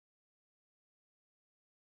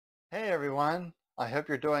Hey everyone, I hope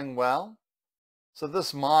you're doing well. So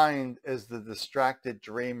this mind is the distracted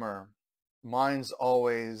dreamer. Mind's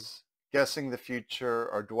always guessing the future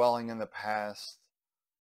or dwelling in the past.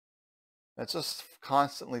 It's just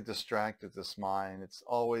constantly distracted, this mind. It's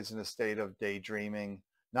always in a state of daydreaming,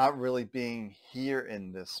 not really being here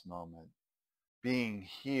in this moment. Being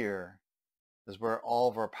here is where all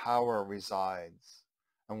of our power resides.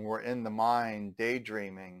 And we're in the mind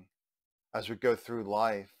daydreaming as we go through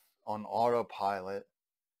life on autopilot.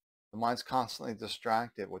 The mind's constantly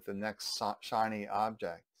distracted with the next shiny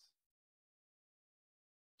object.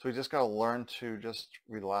 So we just got to learn to just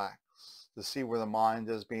relax, to see where the mind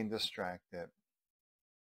is being distracted.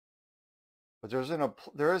 But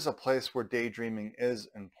there is a place where daydreaming is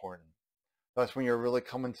important. That's when you're really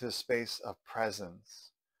coming to the space of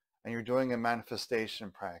presence and you're doing a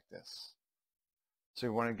manifestation practice. So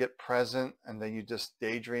you want to get present and then you just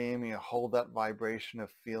daydream, you hold that vibration of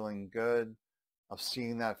feeling good, of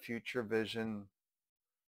seeing that future vision.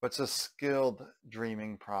 But it's a skilled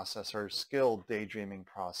dreaming process or skilled daydreaming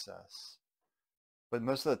process. But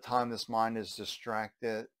most of the time this mind is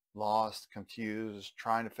distracted, lost, confused,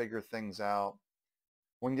 trying to figure things out.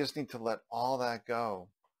 We just need to let all that go.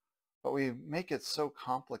 But we make it so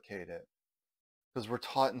complicated because we're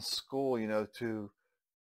taught in school,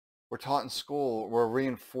 we're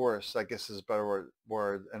reinforced, I guess is a better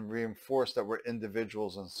word, and reinforced that we're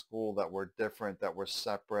individuals in school, that we're different, that we're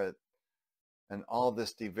separate, and all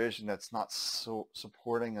this division that's not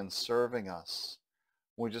supporting and serving us.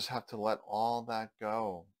 We just have to let all that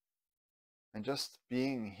go. And just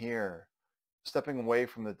being here, stepping away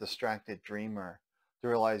from the distracted dreamer to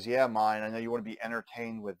realize, yeah, mind, I know you want to be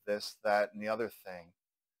entertained with this, that, and the other thing,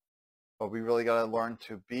 but we really got to learn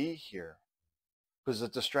to be here. Because a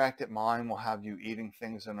distracted mind will have you eating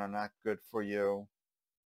things that are not good for you,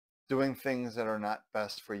 doing things that are not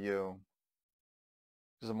best for you.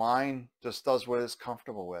 Because the mind just does what it's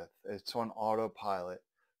comfortable with. It's on autopilot,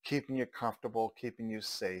 keeping you comfortable, keeping you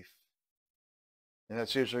safe. And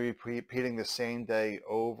that's usually repeating the same day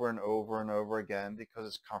over and over and over again because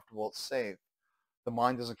it's comfortable, it's safe. The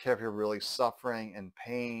mind doesn't care if you're really suffering and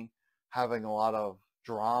pain, having a lot of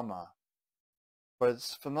drama. But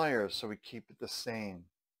it's familiar, so we keep it the same.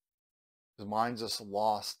 The mind's just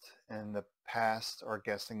lost in the past or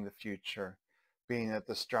guessing the future, being a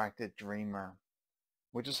distracted dreamer.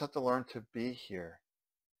 We just have to learn to be here.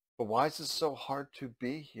 But why is it so hard to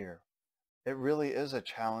be here? It really is a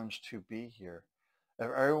challenge to be here. If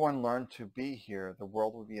everyone learned to be here, the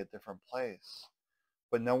world would be a different place.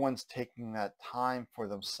 But no one's taking that time for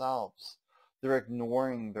themselves. They're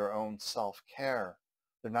ignoring their own self-care.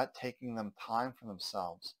 They're not taking them time for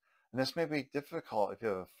themselves. And this may be difficult if you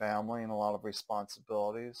have a family and a lot of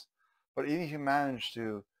responsibilities. But even if you manage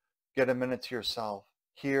to get a minute to yourself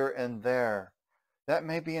here and there, that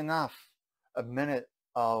may be enough. A minute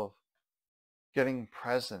of getting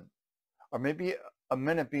present. Or maybe a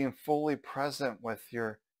minute being fully present with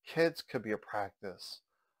your kids could be a practice.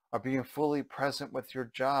 Or being fully present with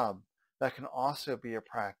your job. That can also be a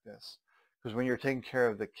practice. Because when you're taking care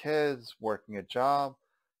of the kids, working a job,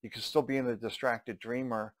 you can still be in the distracted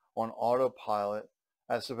dreamer on autopilot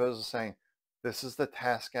as opposed to saying, this is the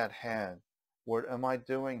task at hand. What am I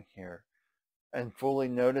doing here? And fully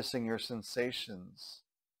noticing your sensations.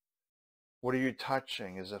 What are you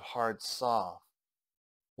touching? Is it hard, soft?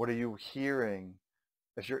 What are you hearing?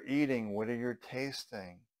 If you're eating, what are you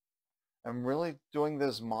tasting? And really doing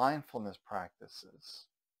those mindfulness practices.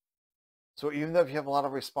 So even though if you have a lot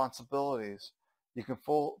of responsibilities, you can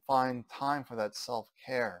find time for that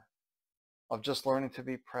self-care of just learning to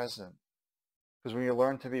be present. Because when you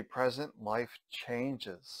learn to be present, life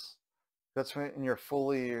changes. That's when you're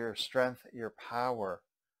fully your strength, your power.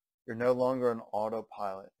 You're no longer an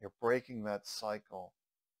autopilot. You're breaking that cycle.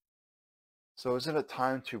 So isn't it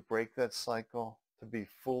time to break that cycle, to be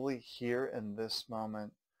fully here in this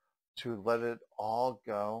moment, to let it all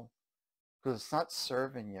go? Because it's not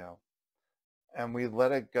serving you. And we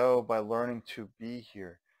let it go by learning to be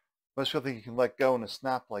here. Most people think you can let go in a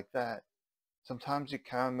snap like that. Sometimes you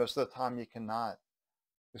can, most of the time you cannot.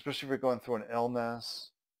 Especially if you're going through an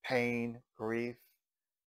illness, pain, grief.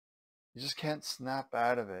 You just can't snap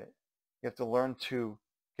out of it. You have to learn to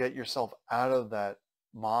get yourself out of that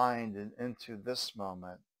mind and into this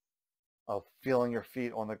moment of feeling your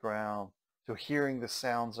feet on the ground, to hearing the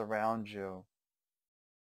sounds around you,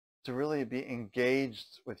 to really be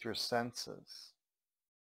engaged with your senses.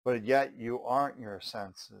 But yet you aren't your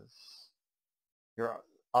senses. You're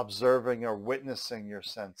observing or witnessing your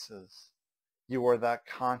senses. You are that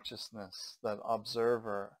consciousness, that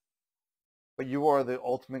observer. But you are the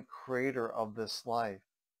ultimate creator of this life.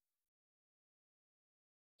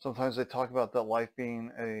 Sometimes they talk about that life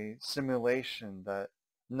being a simulation, that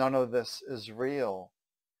none of this is real.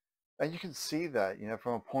 And you can see that,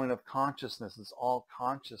 from a point of consciousness, it's all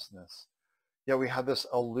consciousness. Yet we have this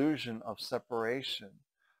illusion of separation.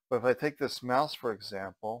 But if I take this mouse, for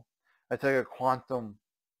example, I take a quantum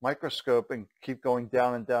microscope and keep going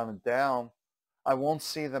down and down and down, I won't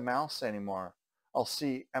see the mouse anymore. I'll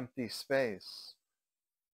see empty space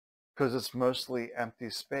because it's mostly empty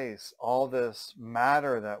space. All this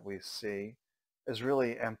matter that we see is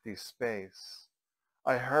really empty space.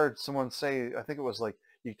 I heard someone say, I think it was like,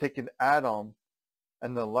 you take an atom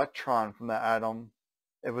and the electron from the atom,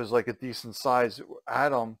 it was like a decent sized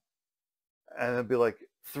atom, and it'd be like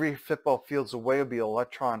 3 football fields away would be an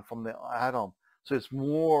electron from the atom. So it's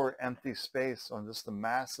more empty space on just a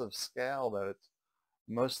massive scale, that it's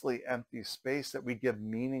mostly empty space that we give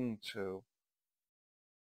meaning to.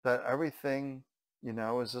 That everything,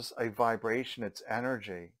 is just a vibration, it's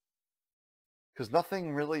energy. Because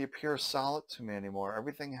nothing really appears solid to me anymore.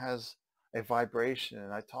 Everything has a vibration,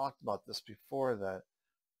 and I talked about this before, that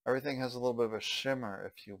everything has a little bit of a shimmer,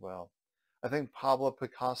 if you will. I think Pablo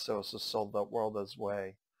Picasso also saw the world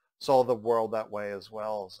that way as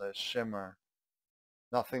well, as a shimmer.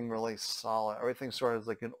 Nothing really solid. Everything sort of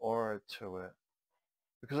like an aura to it.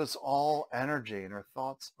 Because it's all energy, and our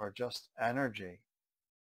thoughts are just energy.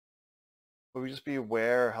 But we just be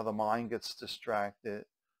aware how the mind gets distracted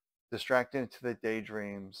into the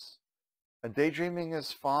daydreams. And daydreaming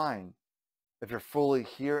is fine if you're fully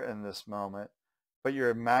here in this moment, but you're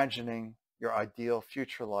imagining your ideal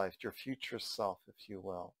future life, your future self, if you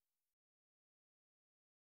will.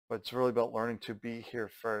 But it's really about learning to be here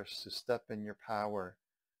first, to step in your power.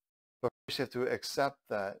 But first you have to accept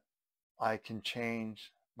that I can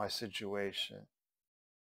change my situation.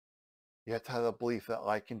 You have to have the belief that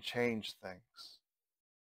I can change things.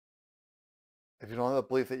 If you don't have the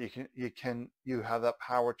belief that you have that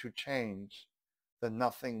power to change, then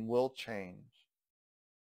nothing will change.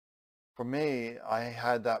 For me, I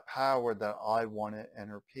had that power that I wanted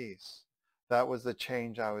inner peace. That was the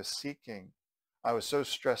change I was seeking. I was so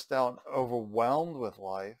stressed out and overwhelmed with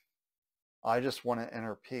life. I just wanted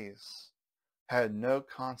inner peace. Had no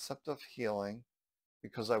concept of healing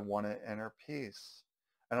because I wanted inner peace.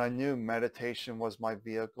 And I knew meditation was my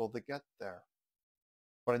vehicle to get there.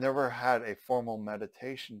 But I never had a formal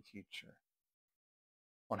meditation teacher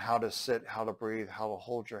on how to sit, how to breathe, how to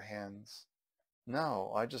hold your hands.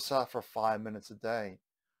 No, I just sat for 5 minutes a day,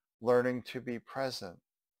 learning to be present.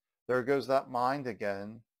 There goes that mind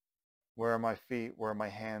again. Where are my feet? Where are my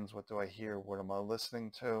hands? What do I hear? What am I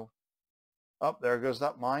listening to? Oh, there goes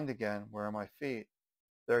that mind again. Where are my feet?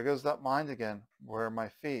 There goes that mind again. Where are my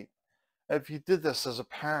feet? If you did this as a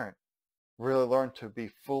parent, really learn to be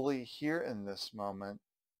fully here in this moment,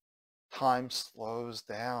 time slows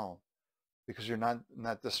down because you're not in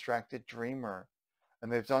that distracted dreamer.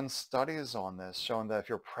 And they've done studies on this showing that if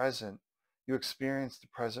you're present, you experience the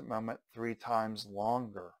present moment 3 times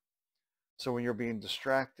longer. So when you're being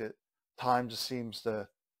distracted, time just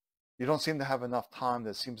you don't seem to have enough time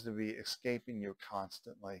that seems to be escaping you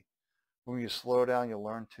constantly. When you slow down, you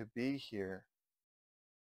learn to be here,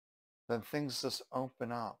 then things just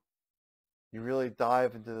open up. You really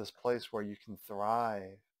dive into this place where you can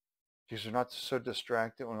thrive because you're not so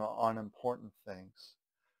distracted on unimportant things.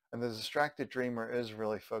 And the distracted dreamer is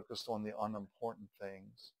really focused on the unimportant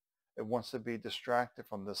things. It wants to be distracted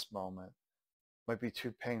from this moment. It might be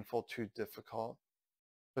too painful, too difficult.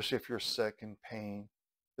 Especially if you're sick and pain,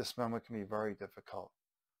 this moment can be very difficult.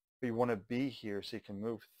 But you want to be here so you can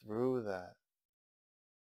move through that,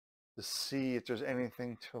 to see if there's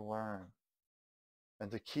anything to learn,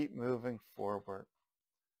 and to keep moving forward.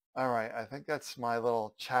 All right, I think that's my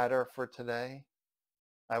little chatter for today.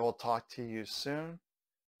 I will talk to you soon.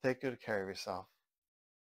 Take good care of yourself.